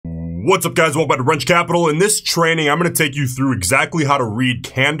What's up, guys? Welcome back to Roensch Capital. In this training, I'm going to take you through exactly how to read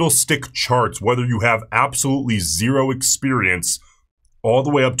candlestick charts, whether you have absolutely zero experience all the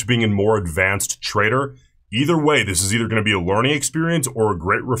way up to being a more advanced trader. Either way, this is either going to be a learning experience or a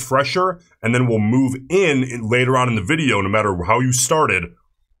great refresher, and then we'll move in later on in the video, no matter how you started,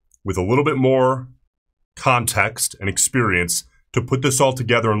 with a little bit more context and experience to put this all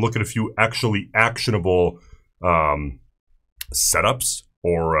together and look at a few actually actionable setups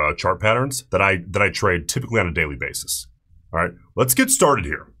or chart patterns that I trade typically on a daily basis. All right, let's get started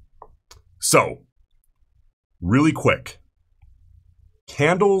here. So, really quick,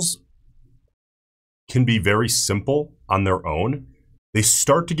 candles can be very simple on their own. They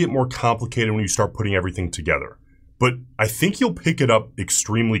start to get more complicated when you start putting everything together. But I think you'll pick it up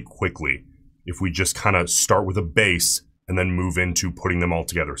extremely quickly if we just kind of start with a base and then move into putting them all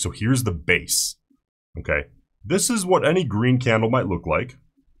together. So here's the base, okay? This is what any green candle might look like.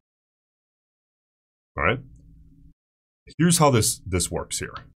 All right. Here's how this works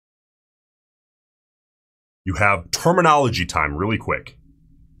here. You have terminology time really quick.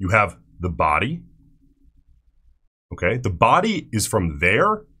 You have the body. Okay, the body is from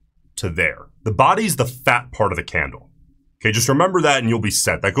there to there. The body is the fat part of the candle. Okay, just remember that and you'll be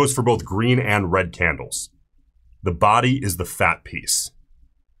set. That goes for both green and red candles. The body is the fat piece.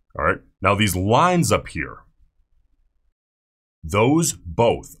 All right, now these lines up here, those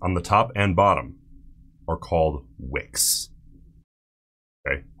both on the top and bottom are called wicks.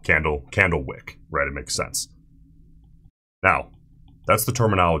 Okay, candle wick, right? It makes sense. Now, that's the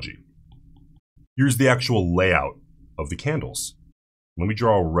terminology. Here's the actual layout of the candles. Let me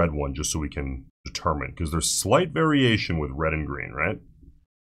draw a red one just so we can determine, because there's slight variation with red and green, right?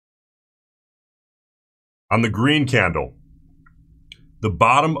 On the green candle, the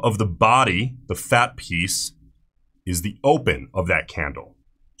bottom of the body, the fat piece, is the open of that candle.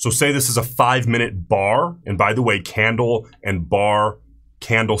 So say this is a 5-minute bar, and by the way, candle and bar,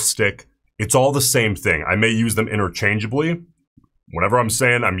 candlestick, it's all the same thing. I may use them interchangeably. Whatever I'm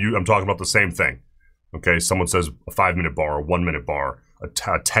saying, I'm talking about the same thing. Okay, someone says a 5-minute bar, a 1-minute bar, a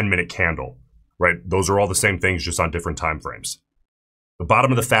 10-minute candle, right? Those are all the same things, just on different time frames. The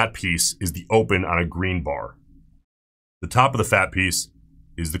bottom of the fat piece is the open on a green bar. The top of the fat piece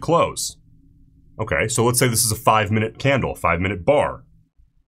is the close. Okay, so let's say this is a 5-minute candle, 5-minute bar.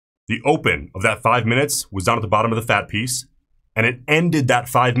 The open of that 5 minutes was down at the bottom of the fat piece, and it ended that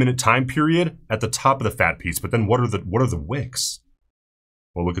 5-minute time period at the top of the fat piece. But then what are the wicks?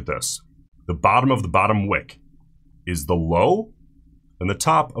 Well, look at this. The bottom of the bottom wick is the low, and the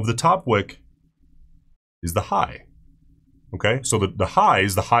top of the top wick is the high. Okay, so the high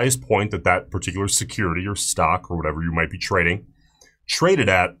is the highest point that that particular security or stock or whatever you might be trading traded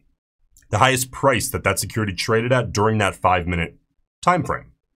at, the highest price that that security traded at during that 5-minute time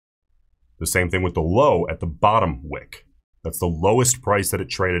frame. The same thing with the low at the bottom wick. That's the lowest price that it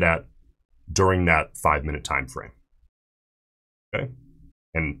traded at during that 5-minute time frame. Okay,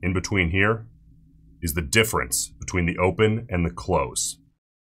 and in between here is the difference between the open and the close.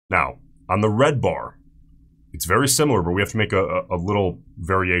 Now, on the red bar, it's very similar, but we have to make a little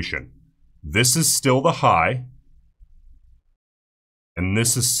variation. This is still the high, and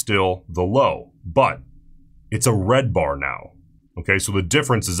this is still the low, but it's a red bar now. Okay, so the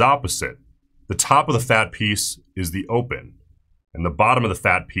difference is opposite. The top of the fat piece is the open, and the bottom of the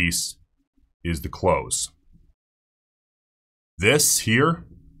fat piece is the close. This here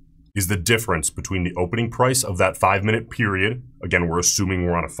is the difference between the opening price of that 5-minute period. Again, we're assuming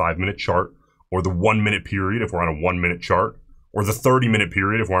we're on a 5-minute chart, or the 1-minute period if we're on a 1-minute chart, or the 30-minute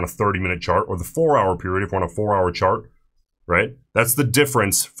period if we're on a 30-minute chart, or the 4-hour period if we're on a 4-hour chart, right? That's the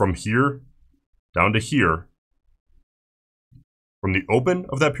difference from here down to here, from the open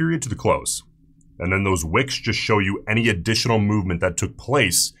of that period to the close. And then those wicks just show you any additional movement that took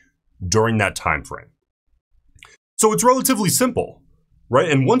place during that time frame. So it's relatively simple, right?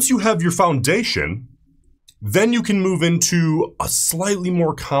 And once you have your foundation, then you can move into a slightly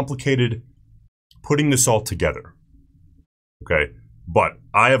more complicated putting this all together. Okay, but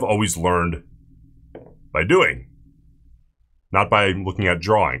I have always learned by doing, not by looking at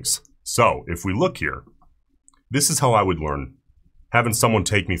drawings. So if we look here, this is how I would learn, having someone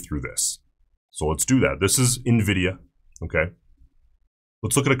take me through this. So let's do that. This is NVIDIA, okay?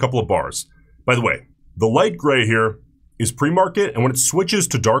 Let's look at a couple of bars. By the way, the light gray here is pre-market, and when it switches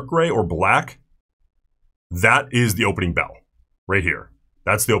to dark gray or black, that is the opening bell, right here.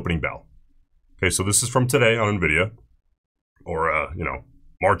 That's the opening bell. Okay, so this is from today on NVIDIA, or,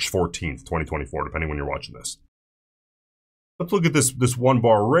 March 14th, 2024, depending when you're watching this. Let's look at this one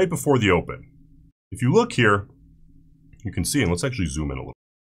bar right before the open. If you look here, you can see, and let's actually zoom in a little.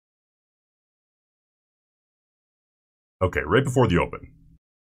 Okay, right before the open.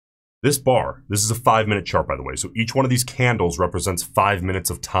 This bar, this is a 5-minute chart, by the way. So each one of these candles represents 5 minutes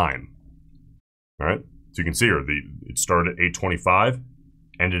of time. All right, so you can see here, it started at 8:25,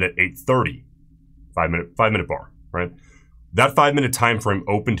 ended at 8:30. 5-minute bar, right? That 5-minute time frame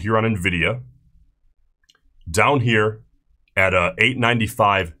opened here on NVIDIA, down here at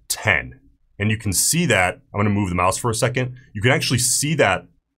 8:95.10. And you can see that, I'm gonna move the mouse for a second. You can actually see that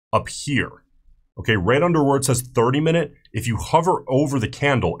up here. Okay, right under where it says 30-minute, if you hover over the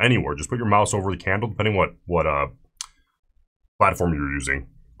candle anywhere, just put your mouse over the candle, depending what platform you're using.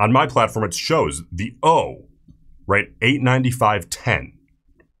 On my platform, it shows the O, right, 8:95.10.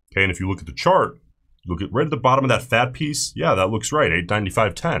 Okay, and if you look at the chart, look at right at the bottom of that fat piece, yeah, that looks right,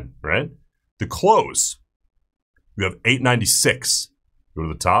 8:95.10, right? The close, we have 8:96. Go to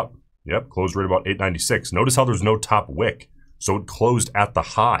the top, yep, closed right about 8:96. Notice how there's no top wick, so it closed at the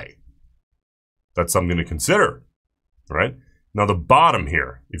high. That's something to consider, right? Now the bottom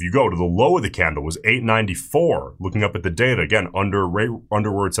here, if you go to the low of the candle, was 8:94. Looking up at the data, again, under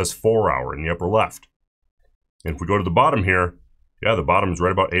where it says 4 hour in the upper left. And if we go to the bottom here, yeah, the bottom is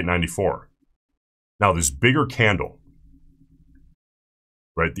right about 8:94. Now this bigger candle,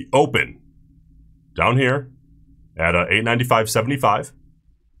 right, the open, down here at 8:95.75,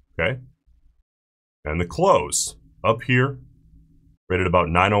 okay? And the close, up here, right at about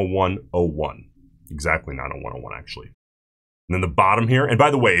 9:01.01. Exactly 9:01.01, actually. And then the bottom here, and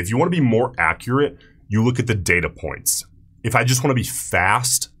by the way, if you want to be more accurate, you look at the data points. If I just want to be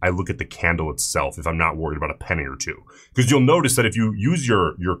fast, I look at the candle itself if I'm not worried about a penny or two. Because you'll notice that if you use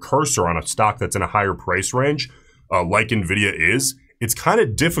your cursor on a stock that's in a higher price range, like NVIDIA is, it's kind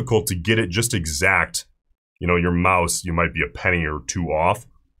of difficult to get it just exact. You know, your mouse, you might be a penny or two off.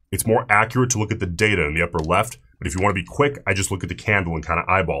 It's more accurate to look at the data in the upper left. But if you want to be quick, I just look at the candle and kind of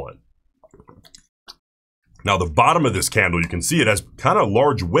eyeball it. Now the bottom of this candle, you can see it has kind of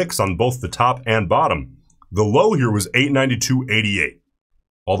large wicks on both the top and bottom. The low here was 892.88,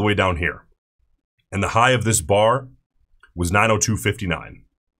 all the way down here. And the high of this bar was 902.59,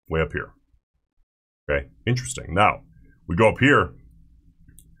 way up here. Okay, interesting. Now, we go up here.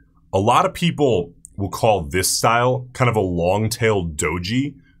 A lot of people will call this style kind of a long-tailed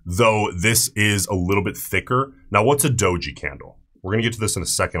doji, though this is a little bit thicker. Now, what's a doji candle? We're gonna get to this in a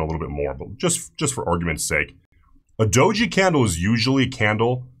second a little bit more, but just for argument's sake, a doji candle is usually a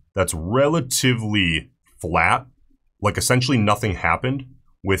candle that's relatively flat, like essentially nothing happened.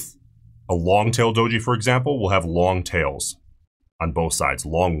 With a long tail doji, for example, we'll have long tails on both sides,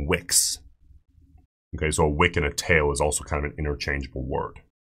 long wicks. Okay, so a wick and a tail is also kind of an interchangeable word.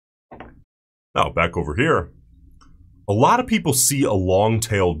 Now, back over here, a lot of people see a long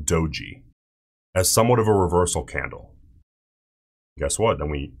tail doji as somewhat of a reversal candle. Guess what? Then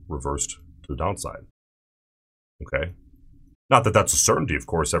we reversed to the downside. Okay, not that that's a certainty, of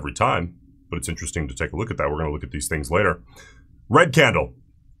course, every time, but it's interesting to take a look at that. We're going to look at these things later. Red candle,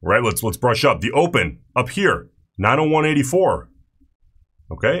 right? Let's brush up. The open up here, 901.84.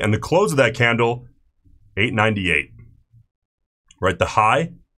 Okay, and the close of that candle, 898. Right, the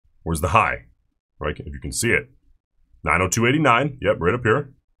high, where's the high? Right, if you can see it, 902.89. Yep, right up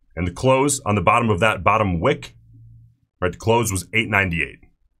here. And the close on the bottom of that bottom wick, right, the close was 898.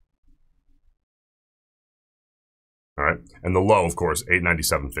 All right, and the low, of course,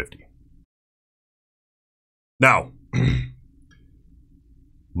 897.50. Now,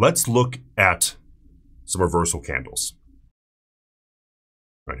 let's look at some reversal candles.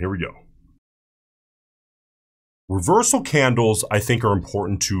 All right, here we go. Reversal candles, I think, are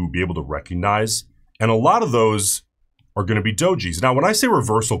important to be able to recognize, and a lot of those are going to be dojis. Now, when I say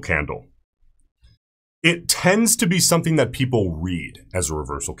reversal candle, it tends to be something that people read as a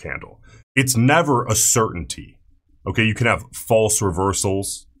reversal candle. It's never a certainty. Okay, you can have false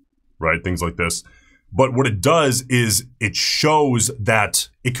reversals, right? Things like this. But what it does is it shows that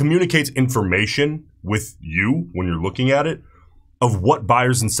it communicates information with you when you're looking at it of what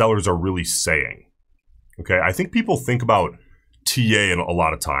buyers and sellers are really saying. Okay, I think people think about TA a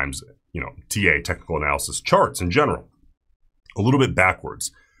lot of times, you know, TA, technical analysis, charts in general, a little bit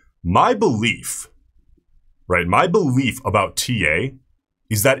backwards. My belief, right, my belief about TA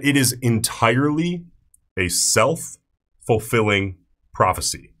is that it is entirely a self-fulfilling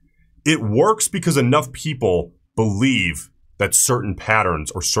prophecy. It works because enough people believe that certain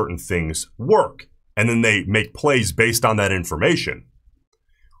patterns or certain things work, and then they make plays based on that information.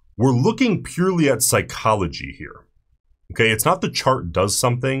 We're looking purely at psychology here. Okay, it's not the chart does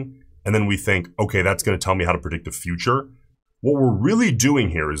something, and then we think, okay, that's going to tell me how to predict the future. What we're really doing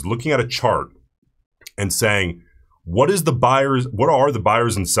here is looking at a chart and saying, what are the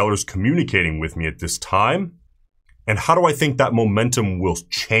buyers and sellers communicating with me at this time? And how do I think that momentum will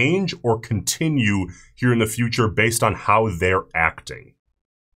change or continue here in the future based on how they're acting?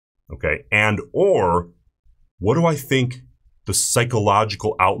 Okay, and or what do I think the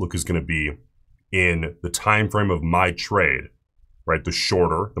psychological outlook is going to be in the time frame of my trade, right? The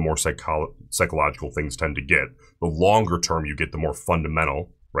shorter, the more psychological things tend to get. The longer term you get, the more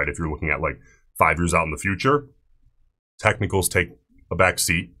fundamental, right? If you're looking at like 5 years out in the future, technicals take a back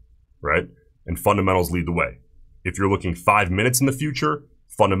seat, right? And fundamentals lead the way. If you're looking 5 minutes in the future,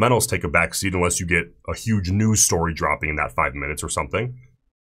 fundamentals take a back seat unless you get a huge news story dropping in that 5 minutes or something.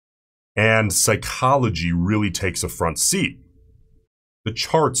 And psychology really takes a front seat. The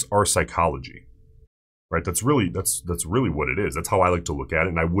charts are psychology, right? That's really what it is. That's how I like to look at it,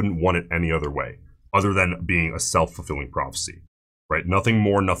 and I wouldn't want it any other way, other than being a self-fulfilling prophecy, right? Nothing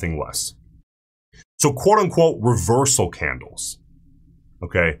more, nothing less. So quote-unquote reversal candles,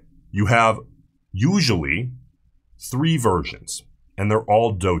 okay? You have usually 3 versions, and they're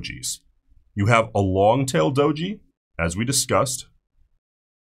all dojis. You have a long tail doji, as we discussed.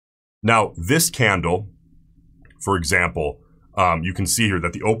 Now, this candle, for example, you can see here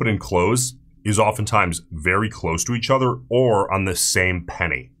that the open and close is oftentimes very close to each other or on the same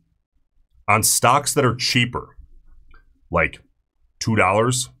penny. On stocks that are cheaper, like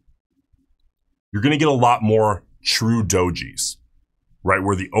 $2, you're going to get a lot more true dojis, right?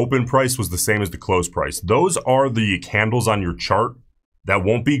 Where the open price was the same as the close price. Those are the candles on your chart that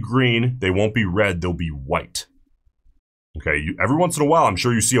won't be green, they won't be red, they'll be white. Okay, every once in a while, I'm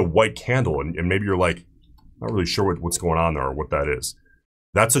sure you see a white candle and maybe you're like, not really sure what's going on there or what that is.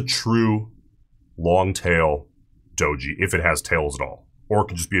 That's a true long tail doji if it has tails at all. Or it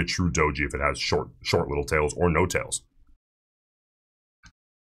can just be a true doji if it has short little tails or no tails.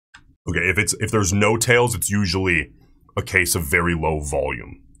 Okay, if there's no tails, it's usually a case of very low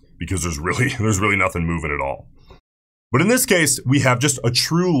volume because there's really nothing moving at all. But in this case, we have just a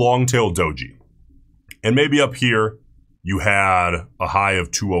true long tail doji. And maybe up here, you had a high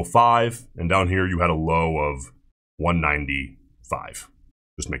of 205, and down here you had a low of 195.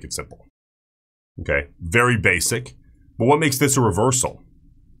 Just make it simple. Okay, very basic. But what makes this a reversal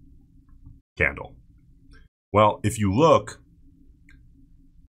candle? Well, if you look,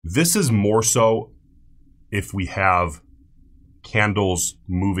 this is more so if we have candles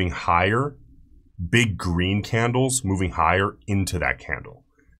moving higher, big green candles moving higher into that candle.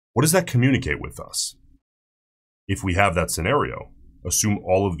 What does that communicate with us? If we have that scenario, assume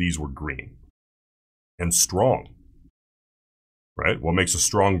all of these were green and strong, right? What makes a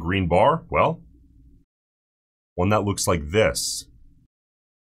strong green bar? Well, one that looks like this.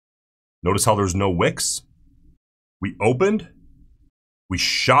 Notice how there's no wicks? We opened, we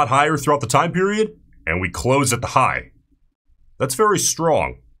shot higher throughout the time period, and we closed at the high. That's very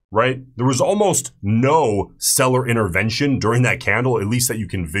strong, right? There was almost no seller intervention during that candle, at least that you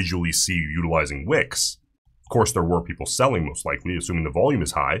can visually see utilizing wicks. Of course, there were people selling, most likely, assuming the volume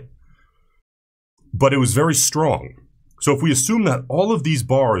is high. But it was very strong. So if we assume that all of these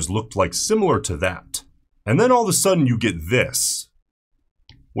bars looked like similar to that, and then all of a sudden you get this,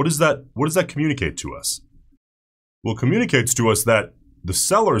 what does that communicate to us? Well, it communicates to us that the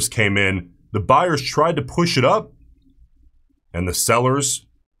sellers came in, the buyers tried to push it up, and the sellers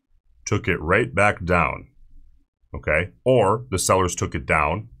took it right back down. Okay? Or the sellers took it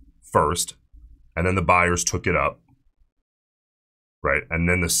down first, and then the buyers took it up, right? And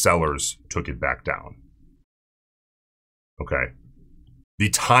then the sellers took it back down. Okay. The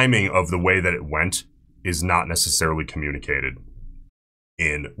timing of the way that it went is not necessarily communicated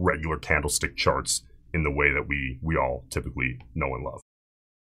in regular candlestick charts in the way that we all typically know and love.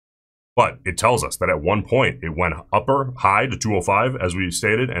 But it tells us that at one point it went upper high to 205, as we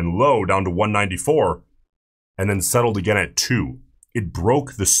stated, and low down to 194, and then settled again at 2. It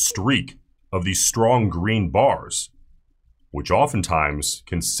broke the streak of these strong green bars, which oftentimes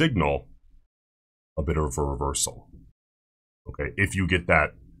can signal a bit of a reversal. Okay, if you get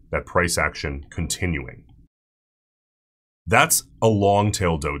that price action continuing. That's a long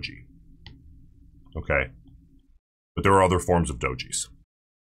tail doji. Okay, but there are other forms of dojis.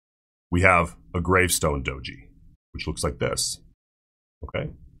 We have a gravestone doji, which looks like this.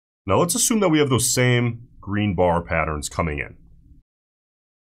 Okay, now let's assume that we have those same green bar patterns coming in.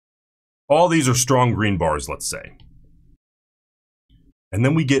 All these are strong green bars, let's say. And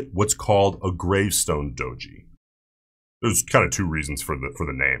then we get what's called a gravestone doji. There's kind of 2 reasons for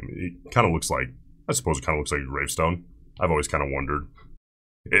the name. It kind of looks like, I suppose it kind of looks like a gravestone. I've always kind of wondered.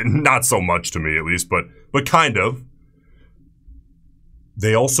 Not so much to me, at least, but kind of.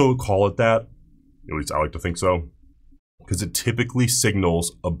 They also call it that, at least I like to think so, because it typically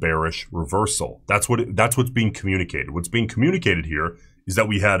signals a bearish reversal. That's what's being communicated. What's being communicated here is that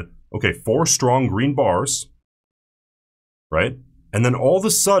we had, okay, 4 strong green bars, right? And then all of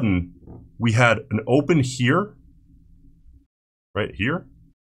a sudden, we had an open here, right here.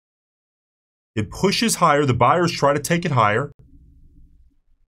 It pushes higher. The buyers try to take it higher,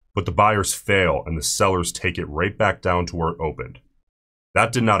 but the buyers fail and the sellers take it right back down to where it opened.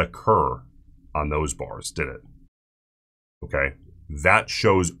 That did not occur on those bars, did it? Okay, that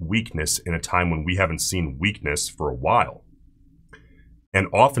shows weakness in a time when we haven't seen weakness for a while. And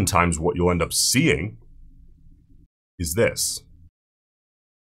oftentimes what you'll end up seeing is this.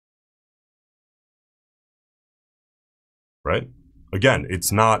 Right? Again,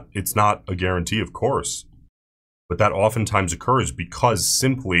 it's not a guarantee, of course, but that oftentimes occurs because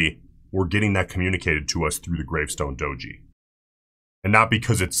simply we're getting that communicated to us through the gravestone doji. And not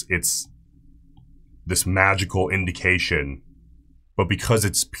because it's this magical indication, but because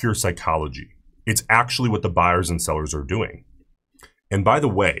it's pure psychology. It's actually what the buyers and sellers are doing. And by the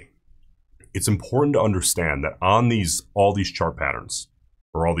way, it's important to understand that on all these chart patterns,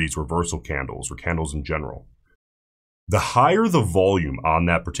 or all these reversal candles, or candles in general, the higher the volume on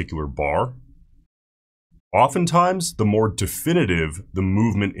that particular bar, oftentimes the more definitive the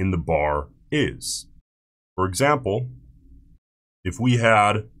movement in the bar is. For example, if we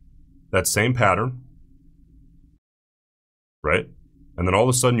had that same pattern, right? And then all of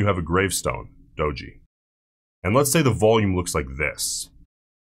a sudden you have a gravestone doji. And let's say the volume looks like this.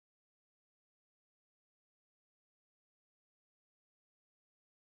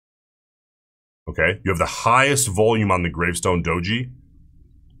 Okay, you have the highest volume on the gravestone doji.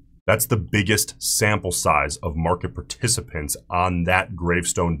 That's the biggest sample size of market participants on that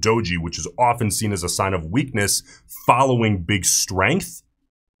gravestone doji, which is often seen as a sign of weakness following big strength.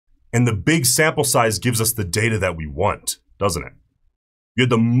 And the big sample size gives us the data that we want, doesn't it? You had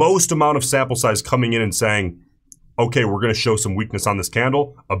the most amount of sample size coming in and saying, okay, we're going to show some weakness on this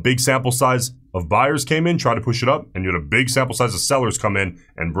candle. A big sample size of buyers came in, tried to push it up, and you had a big sample size of sellers come in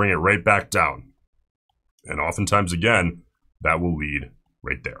and bring it right back down. And oftentimes, again, that will lead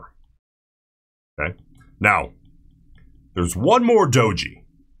right there. Okay? Now, there's one more doji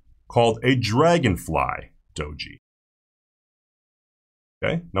called a dragonfly doji.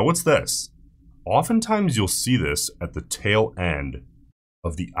 Okay? Now, what's this? Oftentimes, you'll see this at the tail end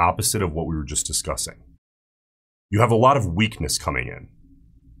of the opposite of what we were just discussing. You have a lot of weakness coming in.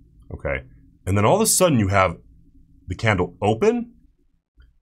 Okay? And then all of a sudden, you have the candle open,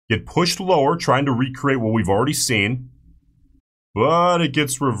 get pushed lower, trying to recreate what we've already seen, but it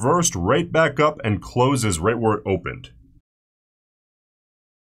gets reversed right back up and closes right where it opened.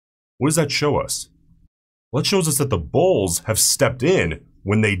 What does that show us? Well, it shows us that the bulls have stepped in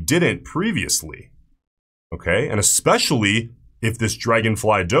when they didn't previously. Okay? And especially if this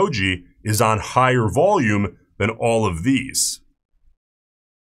dragonfly doji is on higher volume than all of these.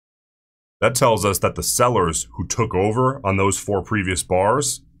 That tells us that the sellers who took over on those 4 previous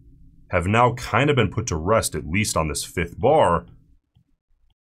bars have now kind of been put to rest, at least on this 5th bar,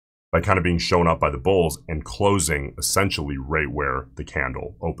 by kind of being shown up by the bulls and closing essentially right where the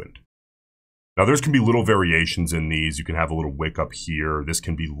candle opened. Now, there's can be little variations in these. You can have a little wick up here. This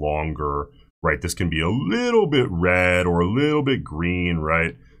can be longer, right? This can be a little bit red or a little bit green,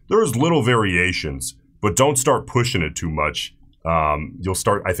 right? There's little variations, but don't start pushing it too much. You'll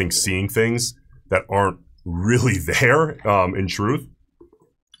start, I think, seeing things that aren't really there in truth.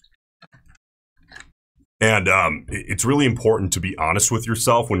 And it's really important to be honest with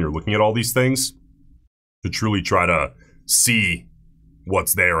yourself when you're looking at all these things, to truly try to see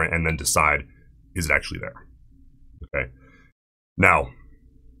what's there and then decide, is it actually there? Okay. Now,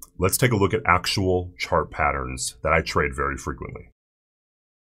 let's take a look at actual chart patterns that I trade very frequently.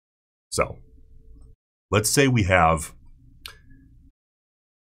 So, let's say we have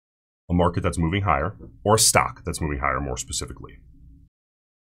a market that's moving higher, or a stock that's moving higher more specifically.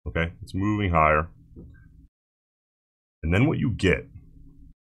 Okay, it's moving higher. And then what you get,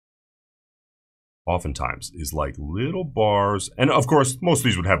 oftentimes, is like little bars. And of course, most of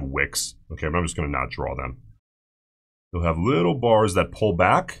these would have wicks. Okay, but I'm just going to not draw them. You'll have little bars that pull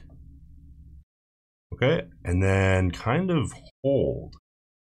back. Okay, and then kind of hold.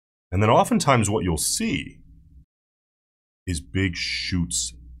 And then oftentimes what you'll see is big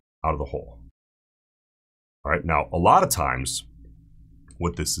shoots out of the hole. All right, now a lot of times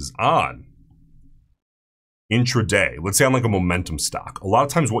what this is on, intraday, let's say on like a momentum stock, a lot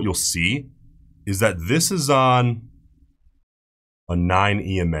of times what you'll see is that this is on a 9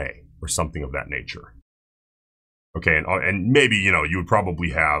 EMA or something of that nature. Okay, and maybe, you know, you would probably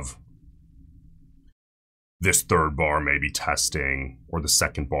have this third bar may be testing, or the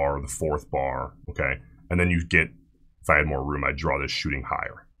second bar, or the fourth bar, okay? And then you get, if I had more room, I'd draw this shooting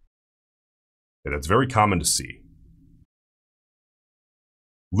higher. Okay, that's very common to see.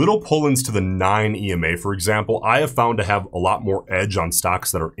 Little pull-ins to the 9 EMA, for example, I have found to have a lot more edge on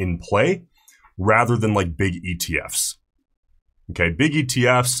stocks that are in play rather than like big ETFs. Okay, big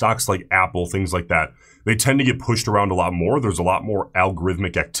ETFs, stocks like Apple, things like that, they tend to get pushed around a lot more. There's a lot more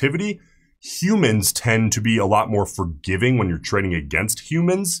algorithmic activity. Humans tend to be a lot more forgiving when you're trading against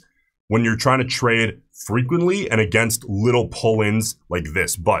humans, when you're trying to trade frequently and against little pull-ins like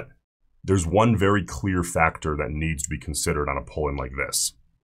this. But there's one very clear factor that needs to be considered on a pull-in like this.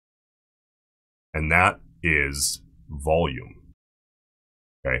 And that is volume.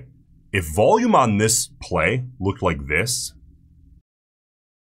 Okay. If volume on this play looked like this,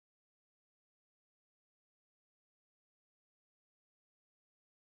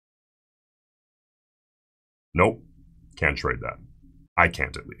 nope, can't trade that. I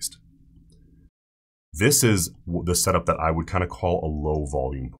can't, at least. This is the setup that I would kind of call a low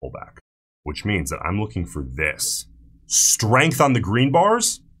volume pullback, which means that I'm looking for this strength on the green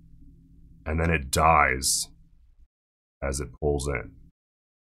bars, and then it dies as it pulls in.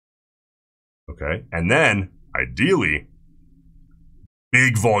 Okay, and then, ideally,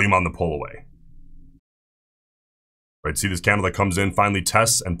 big volume on the pull away. Right, see this candle that comes in, finally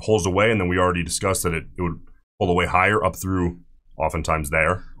tests and pulls away, and then we already discussed that it would pull away higher up through, oftentimes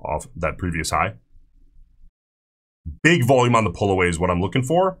there, off that previous high. Big volume on the pull away is what I'm looking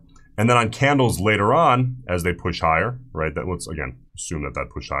for. And then on candles later on, as they push higher, right, that let's, again, assume that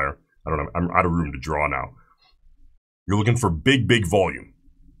pussh higher. I'm out of room to draw now. You're looking for big volume,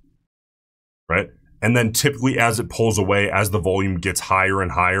 right? And then typically as it pulls away, as the volume gets higher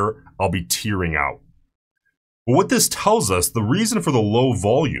and higher, I'll be tearing out. But what this tells us, the reason for the low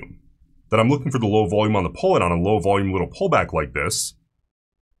volume, that I'm looking for the low volume on the pull-in on a low volume little pullback like this,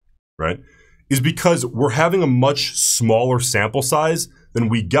 right, is because we're having a much smaller sample size than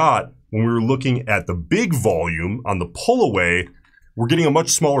we got when we were looking at the big volume on the pull away. We're getting a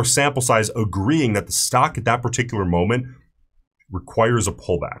much smaller sample size, agreeing that the stock at that particular moment requires a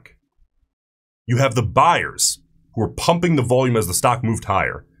pullback. You have the buyers who are pumping the volume as the stock moved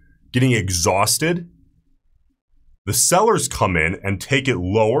higher, getting exhausted. The sellers come in and take it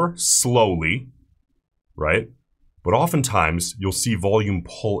lower slowly, right? But oftentimes you'll see volume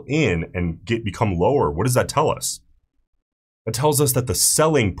pull in and become lower. What does that tell us? That tells us that the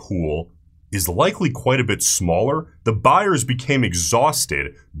selling pool is likely quite a bit smaller. The buyers became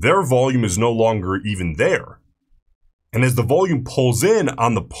exhausted. Their volume is no longer even there. And as the volume pulls in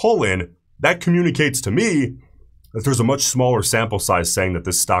on the pull-in, that communicates to me that there's a much smaller sample size saying that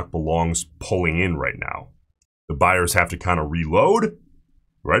this stock belongs pulling in right now. The buyers have to kind of reload,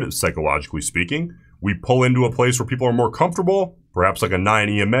 right? Psychologically speaking. We pull into a place where people are more comfortable, perhaps like a 9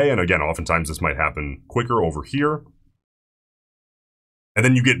 EMA. And again, oftentimes this might happen quicker over here. And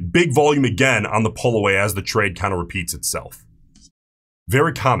then you get big volume again on the pull away as the trade kind of repeats itself.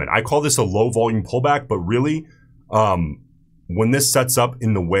 Very common. I call this a low volume pullback, but really, when this sets up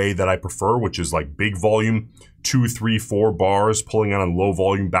in the way that I prefer, which is like big volume, 2, 3, 4 bars, pulling on a low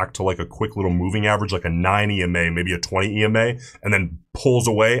volume back to like a quick little moving average, like a 9 EMA, maybe a 20 EMA, and then pulls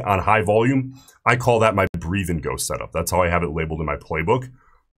away on high volume. I call that my breathe and go setup. That's how I have it labeled in my playbook.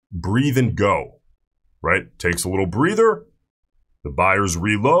 Breathe and go, right? Takes a little breather. The buyers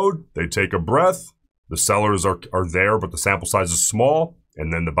reload, they take a breath, the sellers are there, but the sample size is small,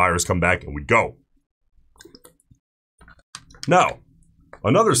 and then the buyers come back and we go. Now,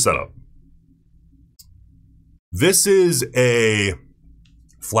 another setup. This is a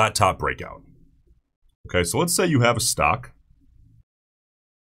flat top breakout. Okay, so let's say you have a stock.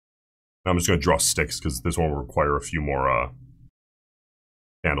 I'm just going to draw sticks because this one will require a few more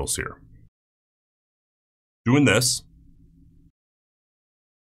candles here. Doing this.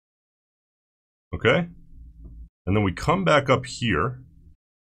 Okay, and then we come back up here,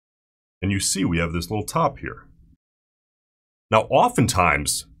 and you see we have this little top here. Now,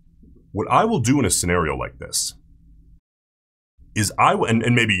 oftentimes, what I will do in a scenario like this is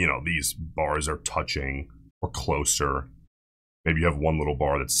and maybe, you know, these bars are touching or closer. Maybe you have one little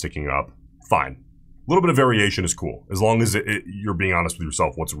bar that's sticking up. Fine. A little bit of variation is cool, as long as you're being honest with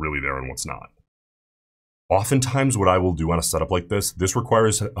yourself what's really there and what's not. Oftentimes, what I will do on a setup like this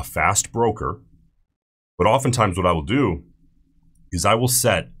requires a fast broker. But oftentimes what I will do is I will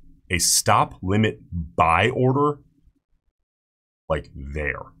set a stop limit buy order like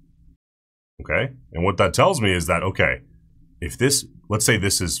there, okay? And what that tells me is that, okay, if this, let's say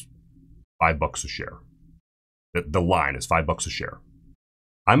this is $5 a share. The line is $5 a share.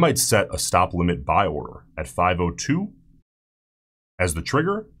 I might set a stop limit buy order at 502 as the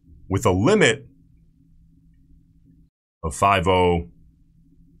trigger with a limit of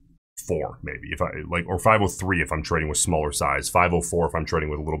 504 maybe, if I like, or 503 if I'm trading with smaller size, 504 if I'm trading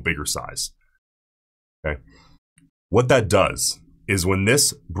with a little bigger size. Okay. What that does is when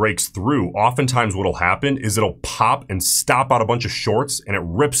this breaks through, oftentimes what'll happen is it'll pop and stop out a bunch of shorts and it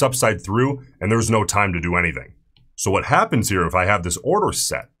rips upside through and there's no time to do anything. So what happens here if I have this order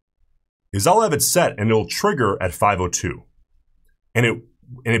set is I'll have it set and it'll trigger at 502. And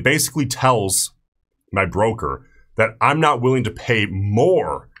it basically tells my broker that I'm not willing to pay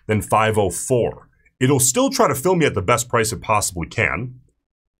more than 504. It'll still try to fill me at the best price it possibly can.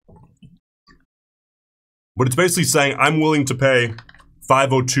 But it's basically saying I'm willing to pay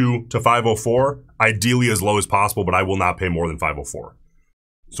 502 to 504, ideally as low as possible, but I will not pay more than 504.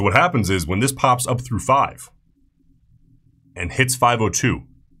 So what happens is when this pops up through 5 and hits 502,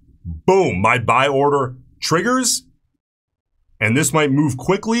 boom, my buy order triggers, and this might move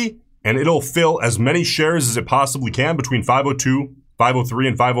quickly, and it'll fill as many shares as it possibly can between 502, 503,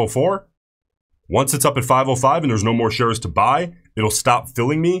 and 504. Once it's up at 505 and there's no more shares to buy, it'll stop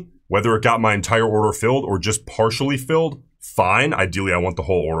filling me. Whether it got my entire order filled or just partially filled, fine. Ideally, I want the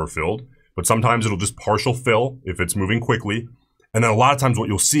whole order filled. But sometimes it'll just partial fill if it's moving quickly. And then a lot of times what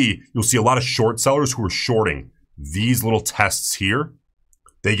you'll see a lot of short sellers who are shorting these little tests here.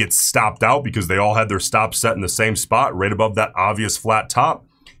 They get stopped out because they all had their stop set in the same spot, right above that obvious flat top.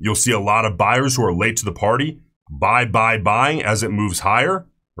 You'll see a lot of buyers who are late to the party, buying as it moves higher,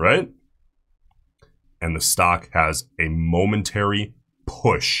 right? And the stock has a momentary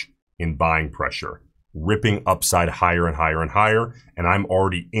push in buying pressure, ripping upside higher and higher and higher, and I'm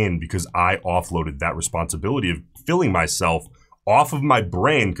already in because I offloaded that responsibility of filling myself off of my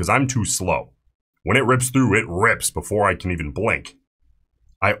brain because I'm too slow. When it rips through, it rips before I can even blink.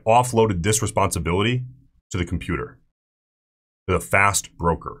 I offloaded this responsibility to the computer, to the fast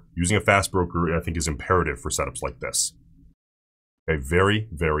broker. Using a fast broker, I think, is imperative for setups like this. Okay, very,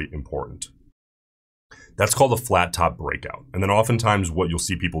 very important. That's called a flat top breakout. And then oftentimes what you'll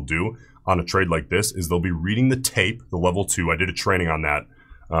see people do on a trade like this is they'll be reading the tape, the level 2. I did a training on that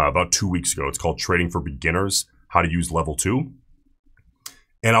about 2 weeks ago. It's called Trading for Beginners, how to use level 2.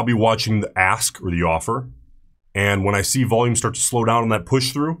 And I'll be watching the ask or the offer. And when I see volume start to slow down on that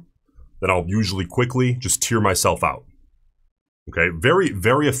push through, then I'll usually quickly just tear myself out. Okay, very,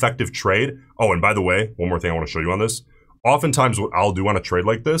 very effective trade. Oh, and by the way, one more thing I want to show you on this. Oftentimes what I'll do on a trade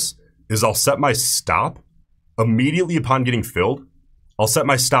like this is I'll set my stop immediately upon getting filled. I'll set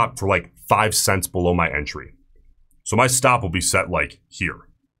my stop for like 5 cents below my entry. So my stop will be set like here.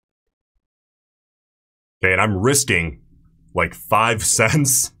 Okay, and I'm risking like 5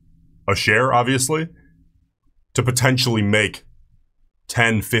 cents a share, obviously, to potentially make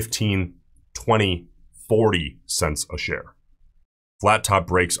 10, 15, 20, 40 cents a share. Flat top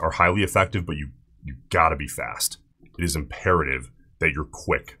breaks are highly effective, but you gotta be fast. It is imperative that you're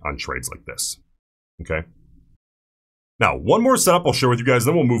quick on trades like this, okay? Now, one more setup I'll share with you guys,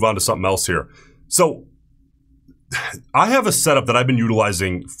 then we'll move on to something else here. So, I have a setup that I've been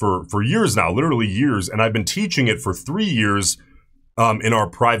utilizing for years now, literally years, and I've been teaching it for 3 years in our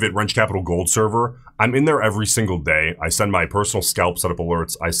private Roensch Capital Gold server. I'm in there every single day. I send my personal scalp setup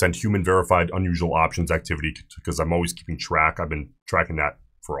alerts. I send human verified unusual options activity because I'm always keeping track. I've been tracking that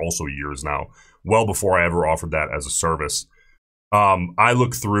for also years now, well before I ever offered that as a service. I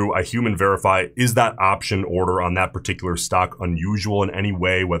look through, I human verify, is that option order on that particular stock unusual in any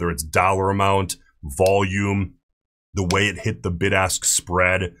way, whether it's dollar amount, volume, the way it hit the bid-ask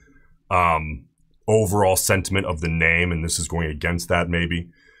spread, overall sentiment of the name, and this is going against that maybe.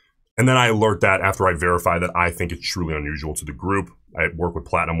 And then I alert that after I verify that I think it's truly unusual to the group. I work with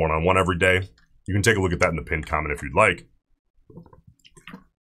Platinum one-on-one every day. You can take a look at that in the pinned comment if you'd like.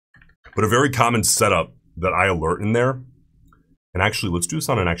 But a very common setup that I alert in there, and actually let's do this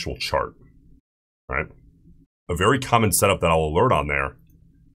on an actual chart, all right? A very common setup that I'll alert on there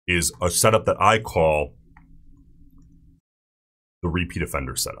is a setup that I call the repeat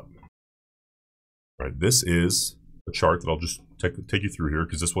offender setup. All right, this is a chart that I'll just take you through here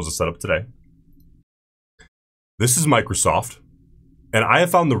because this was a setup today. This is Microsoft, and I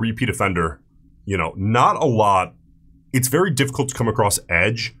have found the repeat offender, you know, not a lot. It's very difficult to come across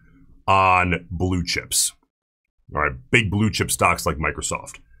edge on blue chips. All right, big blue chip stocks like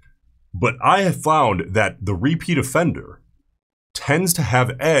Microsoft. But I have found that the repeat offender tends to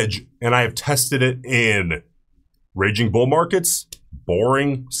have edge, and I have tested it in raging bull markets,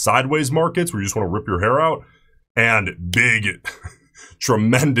 boring sideways markets where you just want to rip your hair out, and big,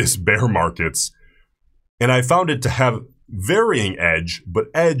 tremendous bear markets. And I found it to have varying edge, but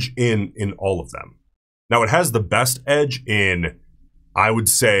edge in all of them. Now, it has the best edge in, I would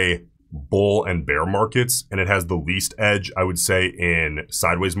say, bull and bear markets, and it has the least edge, I would say, in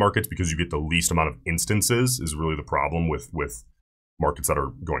sideways markets, because you get the least amount of instances is really the problem with markets that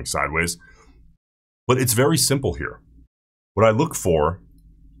are going sideways. But it's very simple here. What I look for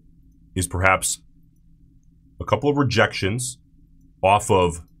is perhaps a couple of rejections off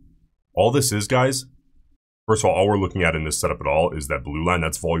of all this is, guys. First of all we're looking at in this setup at all is that blue line.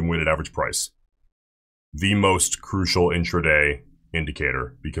 That's volume weighted average price. The most crucial intraday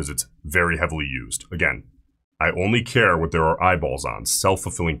indicator because it's very heavily used. Again, I only care what there are eyeballs on.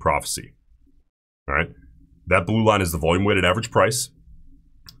 Self-fulfilling prophecy. All right. That blue line is the volume weighted average price.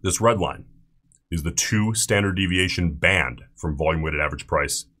 This red line is the 2 standard deviation band from volume weighted average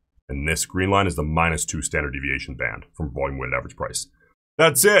price. And this green line is the -2 standard deviation band from volume weighted average price.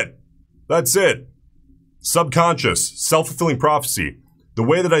 That's it. That's it. Subconscious, self-fulfilling prophecy. The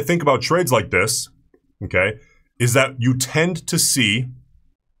way that I think about trades like this, okay, is that you tend to see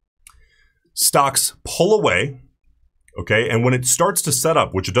stocks pull away, okay, and when it starts to set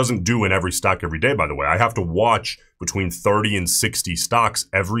up, which it doesn't do in every stock every day, by the way, I have to watch between 30 and 60 stocks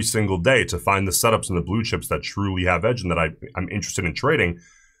every single day to find the setups in the blue chips that truly have edge and that I'm interested in trading.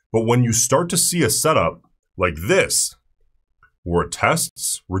 But when you start to see a setup like this, where it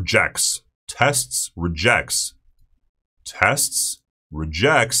tests, rejects, tests, rejects, tests,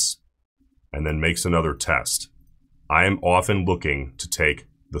 rejects, and then makes another test, I am often looking to take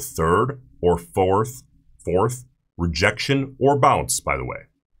the third or fourth rejection or bounce, by the way.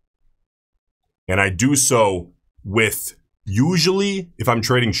 And I do so with, usually, if I'm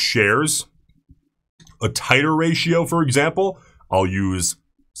trading shares, a tighter ratio, for example, I'll use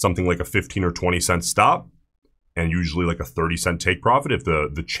something like a 15 or 20 cent stop, and usually like a 30-cent take profit if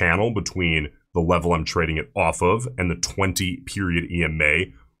the channel between the level I'm trading it off of and the 20-period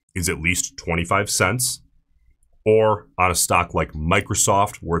EMA is at least 25 cents. Or on a stock like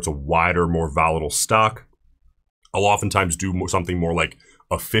Microsoft, where it's a wider, more volatile stock, I'll oftentimes do something more like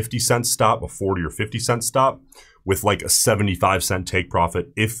a 50-cent stop, a 40 or 50-cent stop, with like a 75-cent take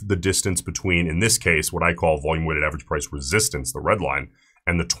profit if the distance between, in this case, what I call volume-weighted average price resistance, the red line,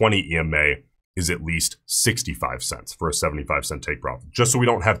 and the 20 EMA is at least 65 cents for a 75-cent take profit. Just so we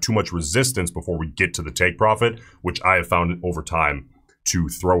don't have too much resistance before we get to the take profit, which I have found over time to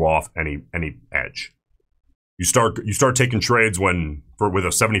throw off any edge. You start taking trades with a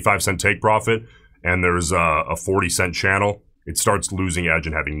 75-cent take profit and there's a 40-cent channel, it starts losing edge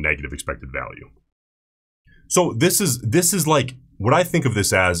and having negative expected value. So this is like, what I think of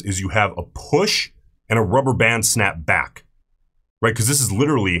this as is you have a push and a rubber band snap back, right? Because this is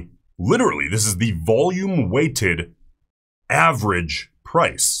literally, this is the volume weighted average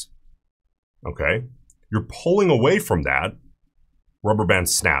price, okay? You're pulling away from that, rubber band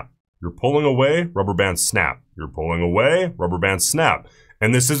snap. You're pulling away, rubber band snap. You're pulling away, rubber band snap.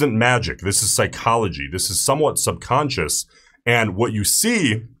 And this isn't magic. This is psychology. This is somewhat subconscious. And what you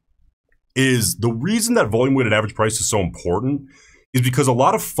see is the reason that volume-weighted average price is so important is because a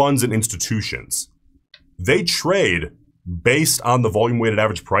lot of funds and institutions, they trade based on the volume-weighted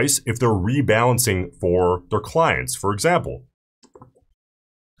average price if they're rebalancing for their clients. For example,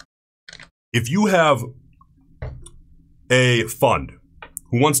 if you have a fund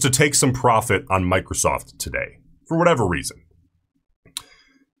who wants to take some profit on Microsoft today, for whatever reason,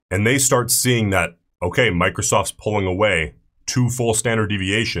 and they start seeing that, okay, Microsoft's pulling away 2 full standard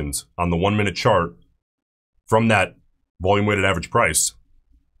deviations on the 1-minute chart from that volume-weighted average price,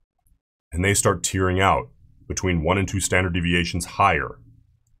 and they start tearing out between 1 and 2 standard deviations higher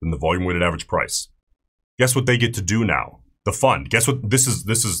than the volume-weighted average price. Guess what they get to do now? The fund. Guess what? This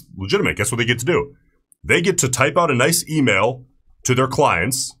is legitimate. Guess what they get to do? They get to type out a nice email to their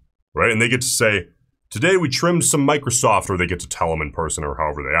clients, right? And they get to say, today we trimmed some Microsoft, or they get to tell them in person or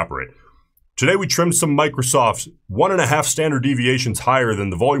however they operate. Today we trimmed some Microsoft 1.5 standard deviations higher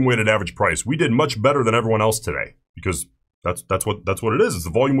than the volume-weighted average price. We did much better than everyone else today because that's what it is. It's the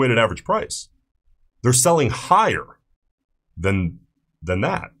volume-weighted average price. They're selling higher than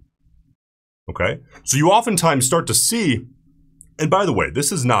that. Okay? So you oftentimes start to see, and by the way,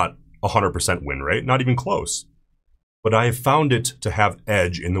 this is not 100% win rate, not even close. But I have found it to have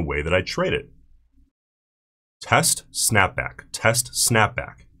edge in the way that I trade it. Test, snapback, test,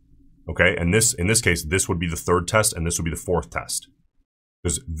 snapback. Okay, and in this case, this would be the 3rd test and this would be the 4th test.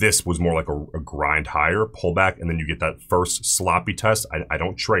 Because this was more like a grind higher, pullback, and then you get that first sloppy test. I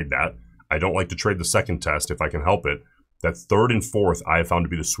don't trade that. I don't like to trade the 2nd test if I can help it. That 3rd and 4th I have found to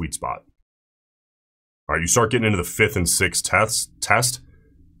be the sweet spot. All right, you start getting into the 5th and 6th test.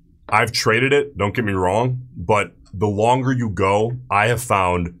 I've traded it, don't get me wrong, but the longer you go, I have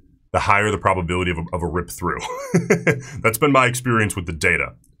found the higher the probability of a rip through. That's been my experience with the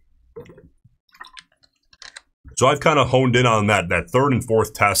data. So I've kind of honed in on that third and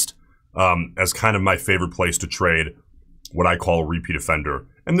fourth test as kind of my favorite place to trade what I call a repeat offender.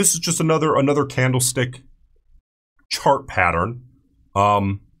 And this is just another candlestick chart pattern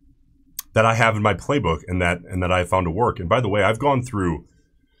that I have in my playbook and that I found to work. And by the way, I've gone through,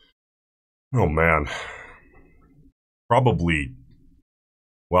 oh man, probably,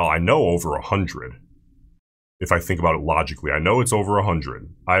 well, I know over 100. If I think about it logically, I know it's over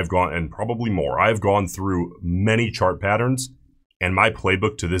 100. I've gone, and probably more. I've gone through many chart patterns, and my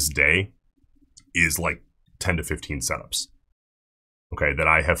playbook to this day is like 10 to 15 setups. Okay, that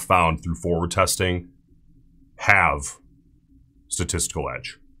I have found through forward testing have statistical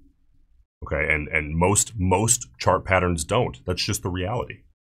edge. Okay, and most chart patterns don't. That's just the reality.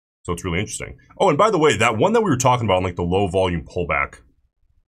 So it's really interesting. Oh, and by the way, that one that we were talking about, like the low volume pullback,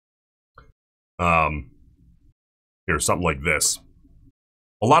 here's something like this.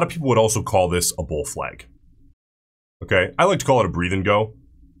 A lot of people would also call this a bull flag. Okay, I like to call it a breathe and go.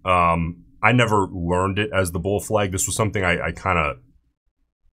 I never learned it as the bull flag. This was something I kind of,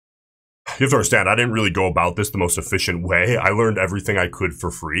 you have to understand, I didn't really go about this the most efficient way. I learned everything I could for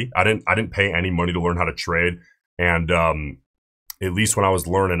free. I didn't pay any money to learn how to trade. And at least when I was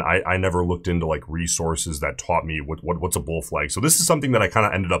learning, I never looked into like resources that taught me what's a bull flag. So this is something that I kind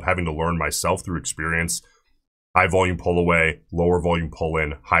of ended up having to learn myself through experience. High volume pull away, lower volume pull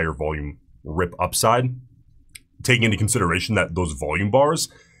in, higher volume rip upside, taking into consideration that those volume bars.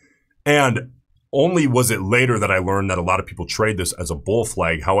 And only was it later that I learned that a lot of people trade this as a bull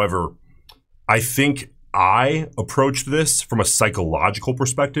flag. However, I think I approached this from a psychological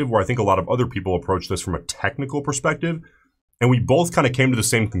perspective, where I think a lot of other people approach this from a technical perspective. And we both kind of came to the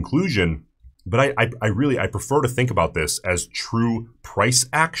same conclusion. But I prefer to think about this as true price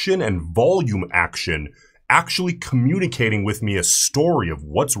action and volume action, actually communicating with me a story of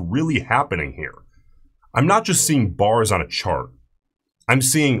what's really happening here. I'm not just seeing bars on a chart. I'm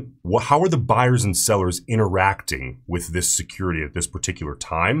seeing how are the buyers and sellers interacting with this security at this particular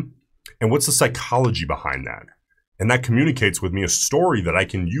time, and what's the psychology behind that? And that communicates with me a story that I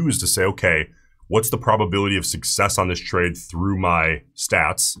can use to say, okay, what's the probability of success on this trade through my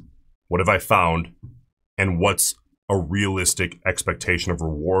stats? What have I found? And what's a realistic expectation of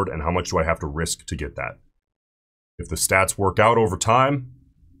reward, and how much do I have to risk to get that? If the stats work out over time,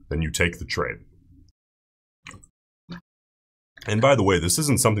 then you take the trade. And by the way, this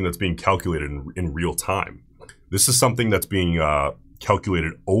isn't something that's being calculated in real time. This is something that's being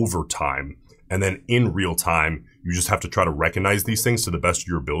calculated over time. And then in real time, you just have to try to recognize these things to the best of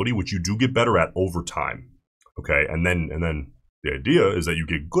your ability, which you do get better at over time. Okay, and then the idea is that you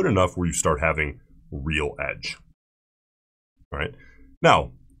get good enough where you start having real edge. All right.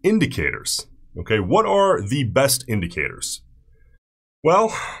 Now, indicators. Okay, what are the best indicators?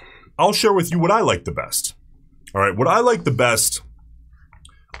 Well, I'll share with you what I like the best. All right, what I like the best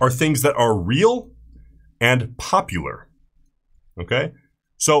are things that are real and popular. Okay,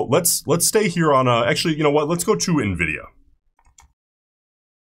 so let's stay here on actually, you know what? Let's go to NVIDIA,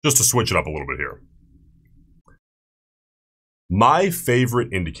 just to switch it up a little bit here. My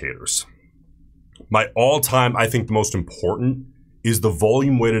favorite indicators, my all-time, I think the most important, is the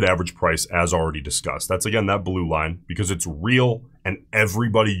volume weighted average price, as already discussed. That's again that blue line, because it's real and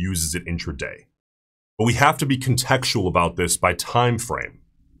everybody uses it intraday. But we have to be contextual about this by time frame.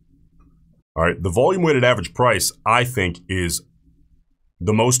 All right, the volume weighted average price, I think, is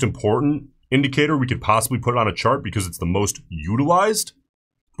the most important indicator we could possibly put on a chart because it's the most utilized,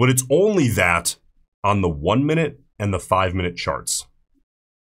 but it's only that on the 1 minute and the 5 minute charts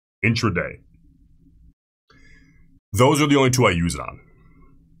intraday. Those are the only two I use it on.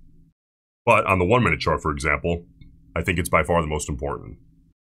 But on the 1 minute chart, for example, I think it's by far the most important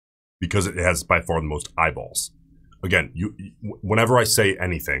because it has by far the most eyeballs. Again, whenever I say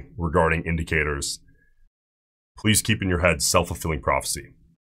anything regarding indicators, please keep in your head self-fulfilling prophecy.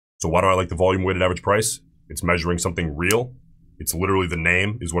 So why do I like the volume weighted average price? It's measuring something real. It's literally the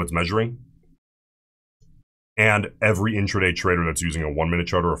name is what it's measuring. And every intraday trader that's using a 1 minute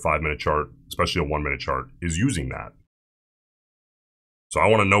chart or a 5 minute chart, especially a 1 minute chart, is using that. So I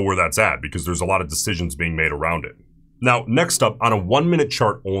want to know where that's at because there's a lot of decisions being made around it. Now, next up, on a 1 minute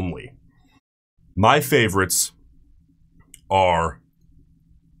chart only, my favorites are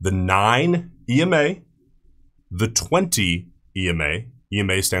the 9 EMA, the 20 EMA,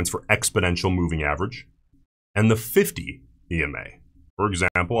 EMA stands for exponential moving average, and the 50 EMA. For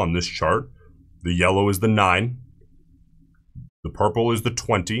example, on this chart, the yellow is the 9, the purple is the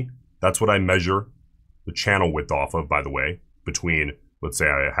 20. That's what I measure the channel width off of, by the way, between, let's say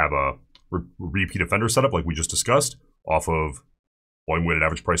I have a repeat offender setup like we just discussed, off of volume weighted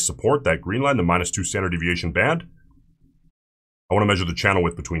average price support, that green line, the -2 standard deviation band. I want to measure the channel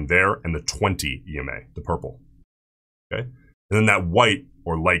width between there and the 20 EMA, the purple. Okay? And then that white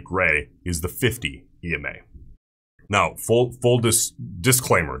or light gray is the 50 EMA. Now, full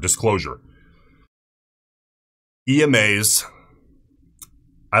disclosure. EMAs,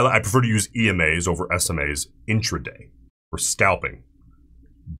 I prefer to use EMAs over SMAs intraday for scalping.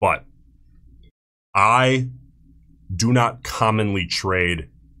 But I do not commonly trade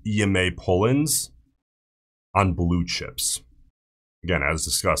EMA pull-ins on blue chips. Again, as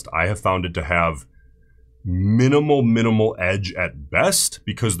discussed, I have found it to have minimal edge at best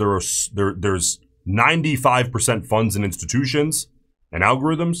because there's 95% funds and institutions and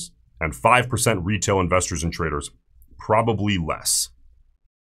algorithms and 5% retail investors and traders, probably less.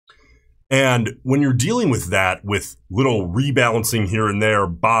 And when you're dealing with that, with little rebalancing here and there,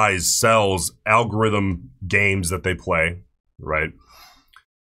 buys, sells, algorithm games that they play, right?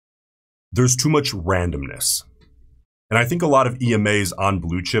 There's too much randomness. And I think a lot of EMAs on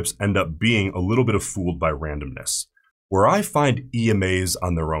blue chips end up being a little bit of fooled by randomness. Where I find EMAs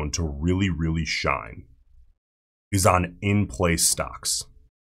on their own to really shine is on in-play stocks.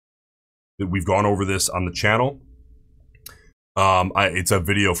 We've gone over this on the channel. It's a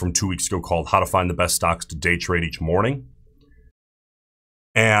video from 2 weeks ago called How to Find the Best Stocks to Day Trade Each Morning.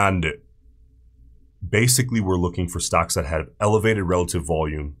 And basically we're looking for stocks that have elevated relative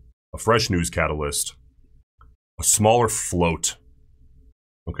volume, a fresh news catalyst, a smaller float,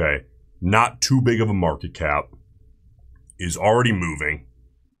 okay, not too big of a market cap, is already moving,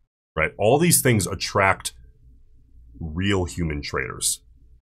 right? All these things attract real human traders.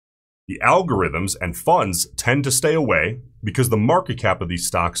 The algorithms and funds tend to stay away because the market cap of these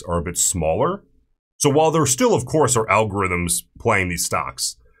stocks are a bit smaller. So while there still, of course, are algorithms playing these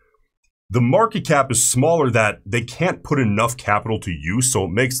stocks, the market cap is smaller that they can't put enough capital to use, so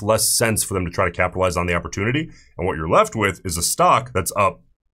it makes less sense for them to try to capitalize on the opportunity. And what you're left with is a stock that's up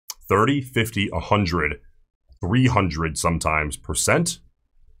 30, 50, 100, 300 sometimes %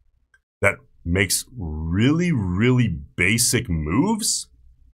 that makes really basic moves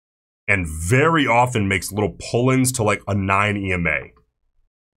and very often makes little pull-ins to like a 9 EMA.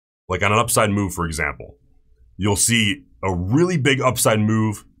 Like on an upside move, for example, you'll see a really big upside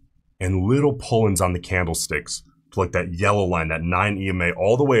move and little pull-ins on the candlesticks to like that yellow line, that 9 EMA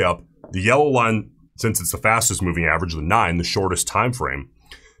all the way up. The yellow line, since it's the fastest moving average, the 9, the shortest time frame,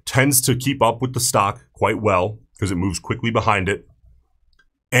 tends to keep up with the stock quite well because it moves quickly behind it.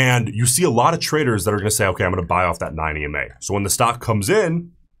 And you see a lot of traders that are going to say, okay, I'm going to buy off that 9 EMA. So when the stock comes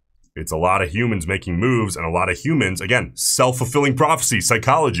in, it's a lot of humans making moves, and a lot of humans, again, self-fulfilling prophecy,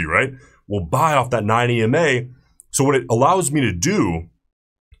 psychology, right? Will buy off that 9 EMA. So what it allows me to do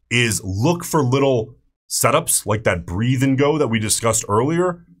is look for little setups like that breathe and go that we discussed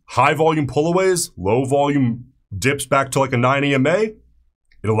earlier. High volume pullaways, low volume dips back to like a 9 EMA.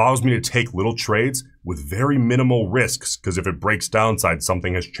 It allows me to take little trades with very minimal risks, because if it breaks downside,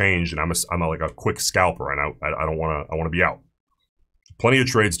 something has changed, and I'm like a quick scalper, and I don't want to. I want to be out. Plenty of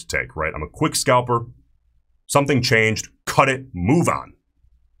trades to take, right? I'm a quick scalper. Something changed, cut it, move on.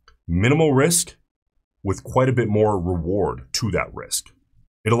 Minimal risk with quite a bit more reward to that risk.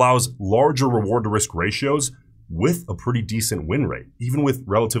 It allows larger reward to risk ratios with a pretty decent win rate, even with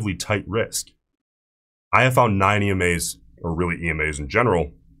relatively tight risk. I have found 9 EMAs, or really EMAs in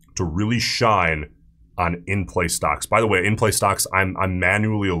general, to really shine on in-play stocks. By the way, in-play stocks, I'm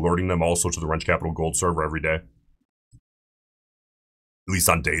manually alerting them also to the Roensch Capital Gold server every day. At least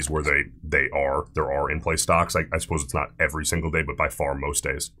on days where there are in-play stocks. I suppose it's not every single day, but by far most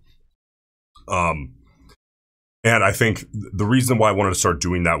days. And I think the reason why I wanted to start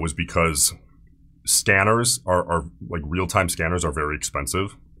doing that was because scanners are like real-time scanners are very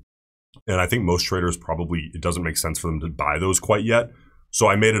expensive. And I think most traders probably, it doesn't make sense for them to buy those quite yet. So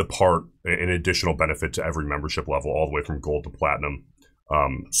I made it an additional benefit to every membership level, all the way from gold to platinum.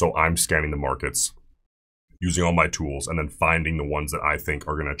 So I'm scanning the markets using all my tools and then finding the ones that I think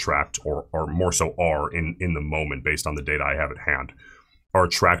are going to attract, or more so are in the moment based on the data I have at hand, are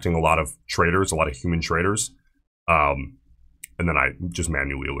attracting a lot of traders, a lot of human traders. And then I just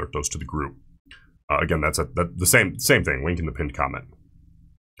manually alert those to the group. Again, that's the same thing, link in the pinned comment.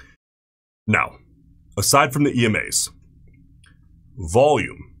 Now, aside from the EMAs,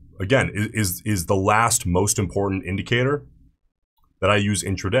 volume, again, is the last most important indicator that I use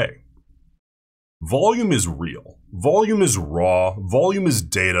intraday. Volume is real. Volume is raw. Volume is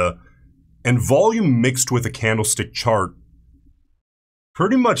data. And volume mixed with a candlestick chart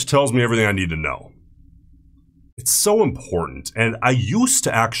pretty much tells me everything I need to know. It's so important. And I used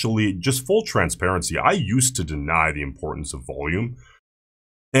to actually, just full transparency, I used to deny the importance of volume.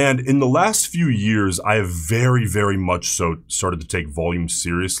 And in the last few years, I have very, very much so started to take volume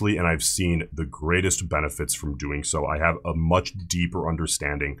seriously, and I've seen the greatest benefits from doing so. I have a much deeper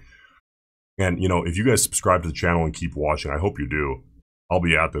understanding. And, you know, if you guys subscribe to the channel and keep watching, I hope you do. I'll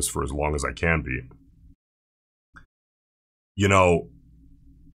be at this for as long as I can be. You know,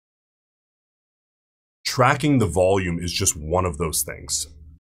 tracking the volume is just one of those things.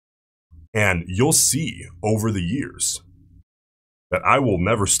 And you'll see over the years that I will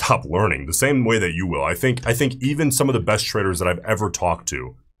never stop learning the same way that you will. I think even some of the best traders that I've ever talked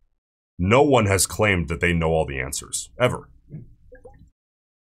to, no one has claimed that they know all the answers, ever.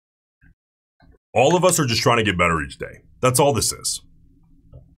 All of us are just trying to get better each day. That's all this is.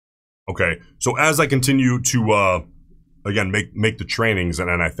 Okay, so as I continue to, again, make the trainings, and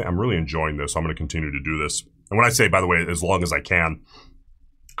I'm really enjoying this, I'm going to continue to do this. And when I say, by the way, as long as I can,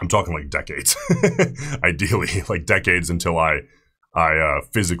 I'm talking like decades. Ideally, like decades until I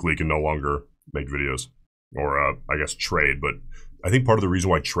physically can no longer make videos or, I guess, trade. But I think part of the reason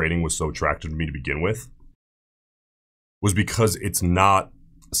why trading was so attractive to me to begin with was because it's not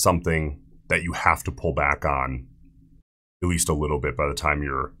something that you have to pull back on at least a little bit by the time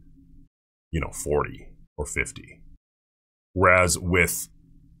you're, you know, 40 or 50. Whereas with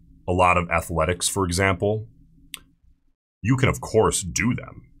a lot of athletics, for example, you can, of course, do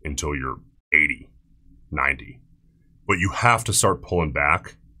them until you're 80, 90. But you have to start pulling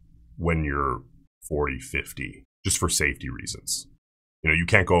back when you're 40, 50, just for safety reasons. You know, you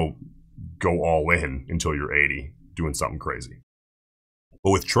can't go all in until you're 80 doing something crazy.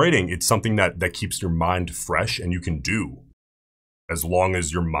 But with trading, it's something that keeps your mind fresh, and you can do as long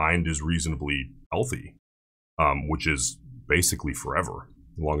as your mind is reasonably healthy, which is basically forever,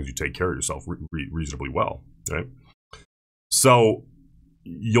 as long as you take care of yourself reasonably well, right? So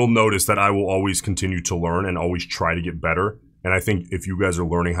you'll notice that I will always continue to learn and always try to get better. And I think if you guys are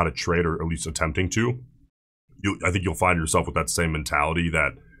learning how to trade, or at least attempting to, I think you'll find yourself with that same mentality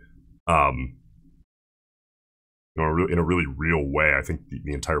that, you know, in a really real way, I think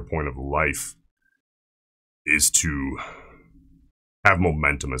the entire point of life is to have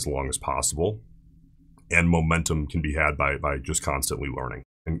momentum as long as possible. And momentum can be had by just constantly learning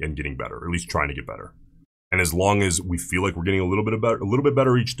and getting better, or at least trying to get better. And as long as we feel like we're getting a little bit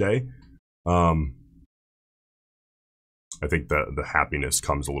better each day, I think the happiness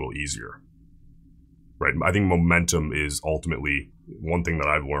comes a little easier, right? I think momentum is ultimately, one thing that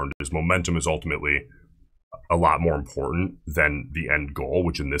I've learned is momentum is ultimately a lot more important than the end goal,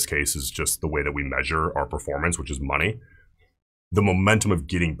 which in this case is just the way that we measure our performance, which is money. The momentum of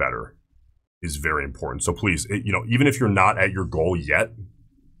getting better is very important. So please, you know, even if you're not at your goal yet,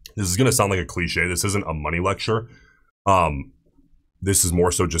 this is going to sound like a cliche. This isn't a money lecture. This is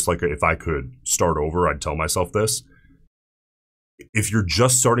more so just like, if I could start over, I'd tell myself this. If you're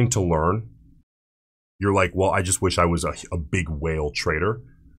just starting to learn, you're like, well, I just wish I was a big whale trader.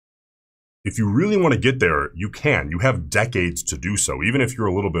 If you really want to get there, you can. You have decades to do so, even if you're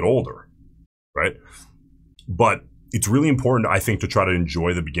a little bit older, right? But it's really important, I think, to try to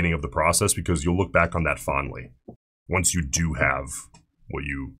enjoy the beginning of the process, because you'll look back on that fondly once you do have what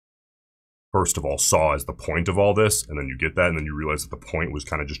you first of all saw as the point of all this, and then you get that, and then you realize that the point was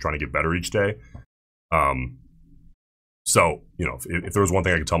kind of just trying to get better each day. So, you know, if there was one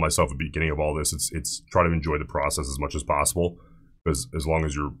thing I could tell myself at the beginning of all this, it's try to enjoy the process as much as possible, because as long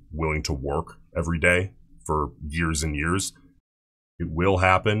as you're willing to work every day for years and years, it will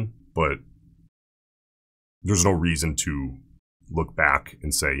happen, but there's no reason to look back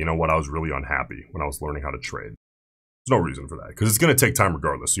and say, you know what, I was really unhappy when I was learning how to trade. There's no reason for that, because it's going to take time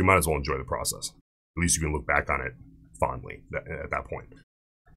regardless. So you might as well enjoy the process. At least you can look back on it fondly at that point.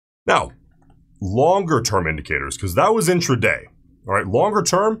 Now, longer term indicators, because that was intraday. All right, longer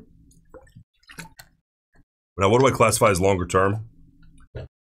term. Now, what do I classify as longer term?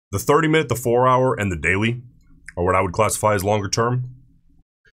 The 30-minute, the 4-hour, and the daily are what I would classify as longer term.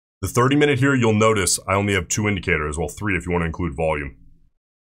 The 30-minute here, you'll notice I only have 2 indicators. Well, 3 if you want to include volume.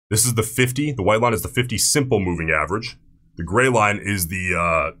 This is the 50. The white line is the 50 simple moving average. The gray line is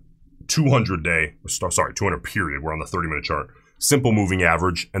the 200-day, sorry, 200 period. We're on the 30-minute chart. Simple moving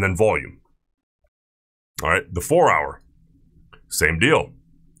average, and then volume. All right, the 4-hour, same deal.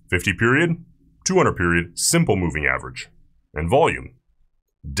 50 period, 200 period, simple moving average, and volume.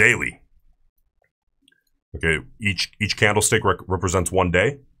 Daily. Okay, each candlestick represents 1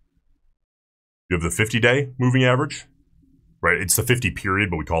 day. You have the 50-day moving average, right? It's the 50 period,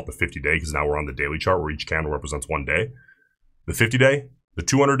 but we call it the 50-day because now we're on the daily chart where each candle represents 1 day. The 50-day, the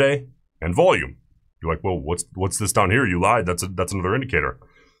 200-day, and volume. You're like, well, what's this down here? You lied. That's another indicator.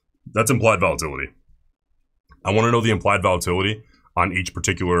 That's implied volatility. I want to know the implied volatility on each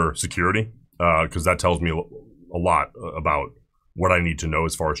particular security because that tells me a lot about what I need to know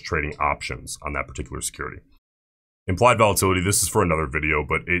as far as trading options on that particular security. Implied volatility, this is for another video,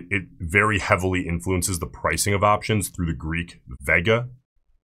 but it very heavily influences the pricing of options through the Greek vega.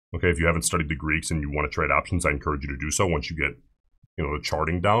 Okay, if you haven't studied the Greeks and you want to trade options, I encourage you to do so once you get, the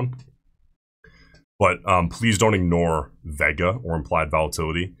charting down. But please don't ignore vega or implied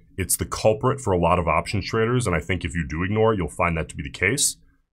volatility. It's the culprit for a lot of options traders, and I think if you do ignore it, you'll find that to be the case.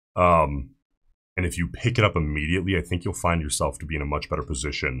 And if you pick it up immediately, I think you'll find yourself to be in a much better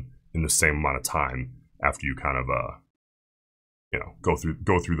position in the same amount of time after you kind of, go through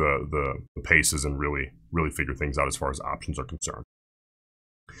the paces and really figure things out as far as options are concerned.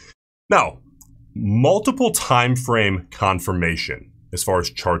 Now, multiple time frame confirmation as far as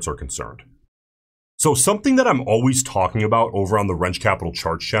charts are concerned. So something that I'm always talking about over on the Roensch Capital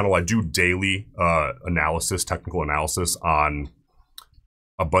Charts channel, I do daily analysis, technical analysis on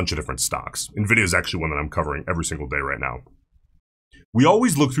a bunch of different stocks. NVIDIA is actually one that I'm covering every single day right now. We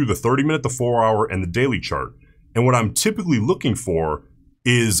always look through the 30-minute, the 4-hour, and the daily chart. And what I'm typically looking for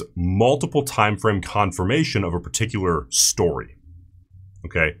is multiple time frame confirmation of a particular story.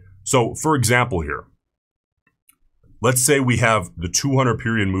 Okay, so for example here, let's say we have the 200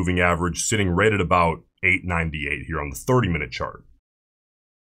 period moving average sitting right at about 898 here on the 30-minute chart.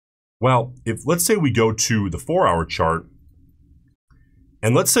 Well, let's say we go to the 4-hour chart,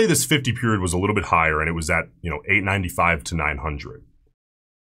 and let's say this 50 period was a little bit higher and it was at, 895 to 900.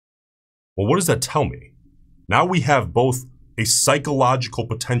 Well, what does that tell me? Now we have both a psychological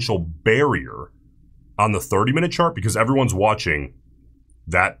potential barrier on the 30-minute chart because everyone's watching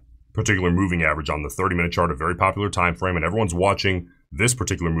that particular moving average on the 30-minute chart, a very popular time frame, and everyone's watching this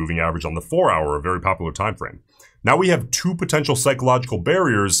particular moving average on the 4-hour, a very popular time frame. Now we have two potential psychological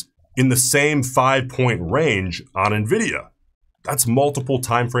barriers in the same 5-point range on NVIDIA. That's multiple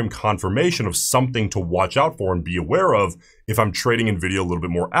time frame confirmation of something to watch out for and be aware of if I'm trading NVIDIA a little bit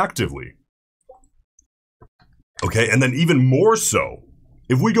more actively. Okay, and then even more so,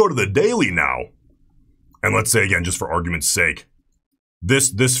 if we go to the daily now, and let's say again, just for argument's sake,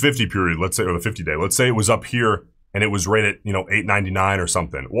 this 50 period, let's say, or the 50 day, let's say it was up here and it was right at, 899 or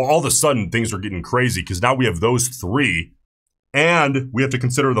something. Well, all of a sudden things are getting crazy because now we have those three and we have to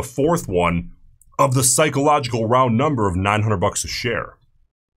consider the fourth one of the psychological round number of $900 a share.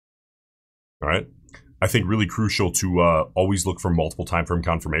 All right. I think really crucial to always look for multiple time frame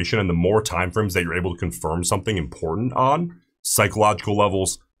confirmation, and the more time frames that you're able to confirm something important on, psychological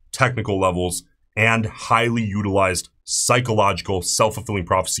levels, technical levels, and highly utilized psychological self-fulfilling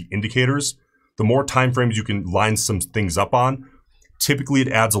prophecy indicators, the more time frames you can line some things up on, typically it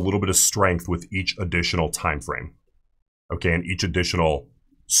adds a little bit of strength with each additional time frame. Okay, and each additional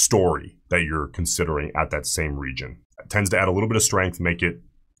story that you're considering at that same region. It tends to add a little bit of strength, make it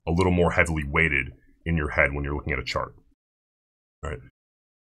a little more heavily weighted in your head when you're looking at a chart. All right.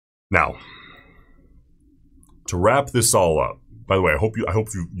 Now, to wrap this all up, by the way, I hope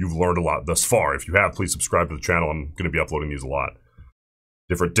you've learned a lot thus far. If you have, please subscribe to the channel. I'm going to be uploading these a lot.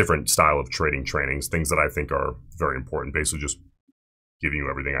 Different style of trading trainings, things that I think are very important. Basically, just giving you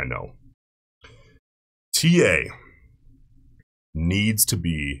everything I know. TA needs to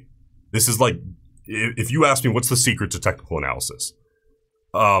be. This is like, if you ask me what's the secret to technical analysis,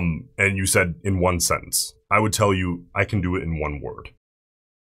 and you said in one sentence, I would tell you I can do it in one word: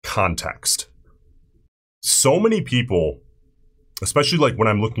 context. So many people, especially like when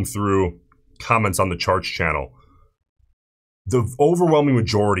I'm looking through comments on the charts channel, the overwhelming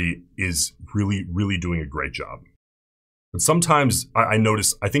majority is really doing a great job. But sometimes I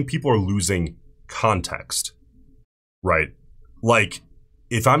notice, I think people are losing context, right? Like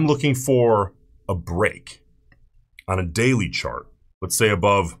if I'm looking for a break on a daily chart, let's say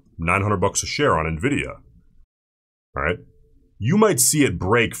above $900 a share on NVIDIA, all right? You might see it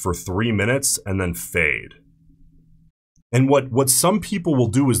break for 3 minutes and then fade. And what some people will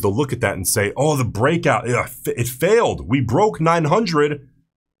do is they'll look at that and say, oh, the breakout, it failed. We broke 900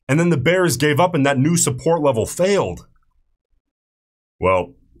 and then the bears gave up and that new support level failed.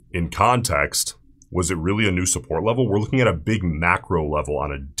 Well, in context, was it really a new support level? We're looking at a big macro level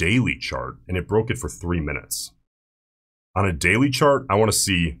on a daily chart and it broke it for 3 minutes. On a daily chart, I want to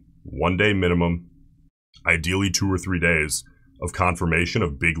see 1 day minimum, ideally 2 or 3 days of confirmation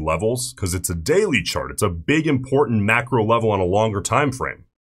of big levels, because it's a daily chart. It's a big, important macro level on a longer time frame.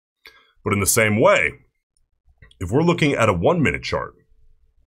 But in the same way, if we're looking at a 1 minute chart,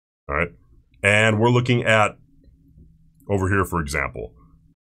 all right, and we're looking at over here, for example,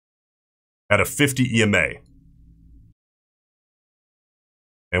 at a 50 EMA.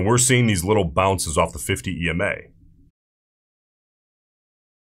 And we're seeing these little bounces off the 50 EMA.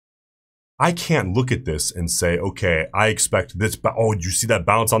 I can't look at this and say, okay, I expect this. Oh, did you see that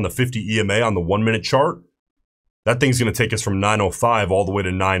bounce on the 50 EMA on the 1 minute chart? That thing's going to take us from 905 all the way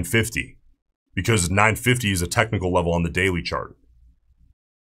to 950 because 950 is a technical level on the daily chart.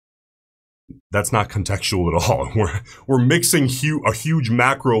 That's not contextual at all. We're mixing a huge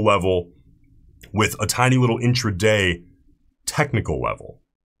macro level with a tiny little intraday technical level,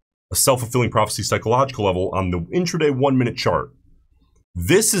 a self-fulfilling prophecy psychological level on the intraday 1 minute chart.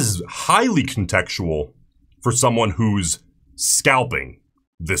 This is highly contextual for someone who's scalping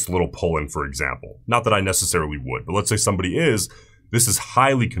this little pull-in, for example. Not that I necessarily would, but let's say somebody is. This is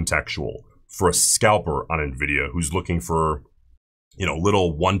highly contextual for a scalper on NVIDIA who's looking for, you know,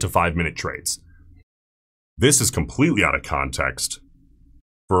 little 1 to 5 minute trades. This is completely out of context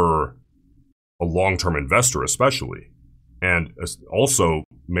for a long-term investor especially, and also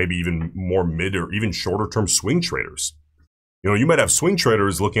maybe even more mid or even shorter-term swing traders. You know, you might have swing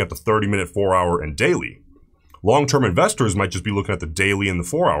traders looking at the 30-minute, 4-hour, and daily. Long-term investors might just be looking at the daily and the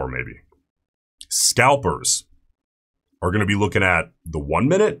 4-hour maybe. Scalpers are going to be looking at the 1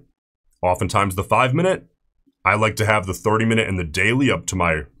 minute, oftentimes the 5 minute. I like to have the 30-minute and the daily up to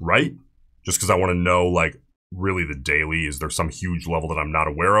my right, just because I want to know, like, really the daily, is there some huge level that I'm not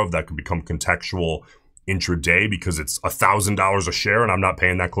aware of that could become contextual intraday because it's $1,000 a share and I'm not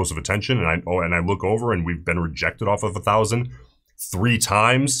paying that close of attention, and I look over and we've been rejected off of 1,000 3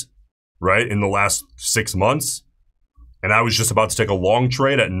 times, right, in the last 6 months, and I was just about to take a long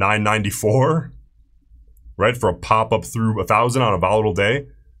trade at 994, right, for a pop-up through 1,000 on a volatile day.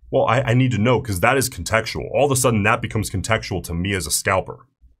 Well, I need to know, because that is contextual. All of a sudden, that becomes contextual to me as a scalper.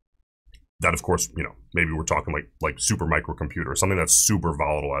 That, of course, you know, maybe we're talking like super microcomputer, something that's super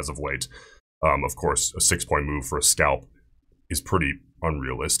volatile as of late. Of course, a 6-point move for a scalp is pretty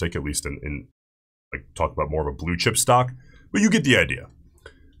unrealistic, at least in like, talk about more of a blue chip stock. But you get the idea.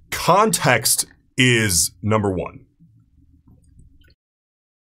 Context is number one.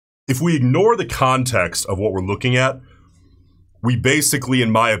 If we ignore the context of what we're looking at, we basically,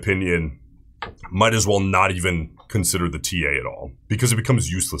 in my opinion, might as well not even consider the TA at all, because it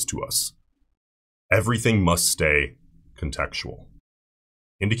becomes useless to us. Everything must stay contextual.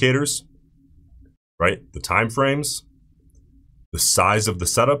 Indicators, right? The time frames, the size of the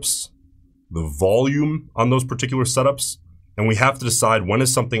setups, the volume on those particular setups, and we have to decide when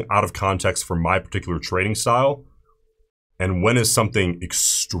is something out of context for my particular trading style, and when is something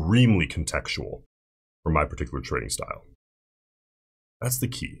extremely contextual for my particular trading style. That's the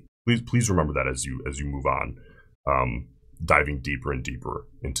key. Please remember that as you move on, diving deeper and deeper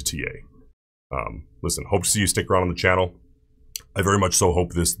into TA. Listen, hope to see you stick around on the channel. I very much so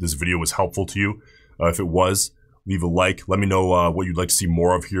hope this video was helpful to you. If it was, leave a like. Let me know what you'd like to see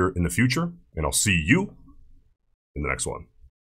more of here in the future, and I'll see you in the next one.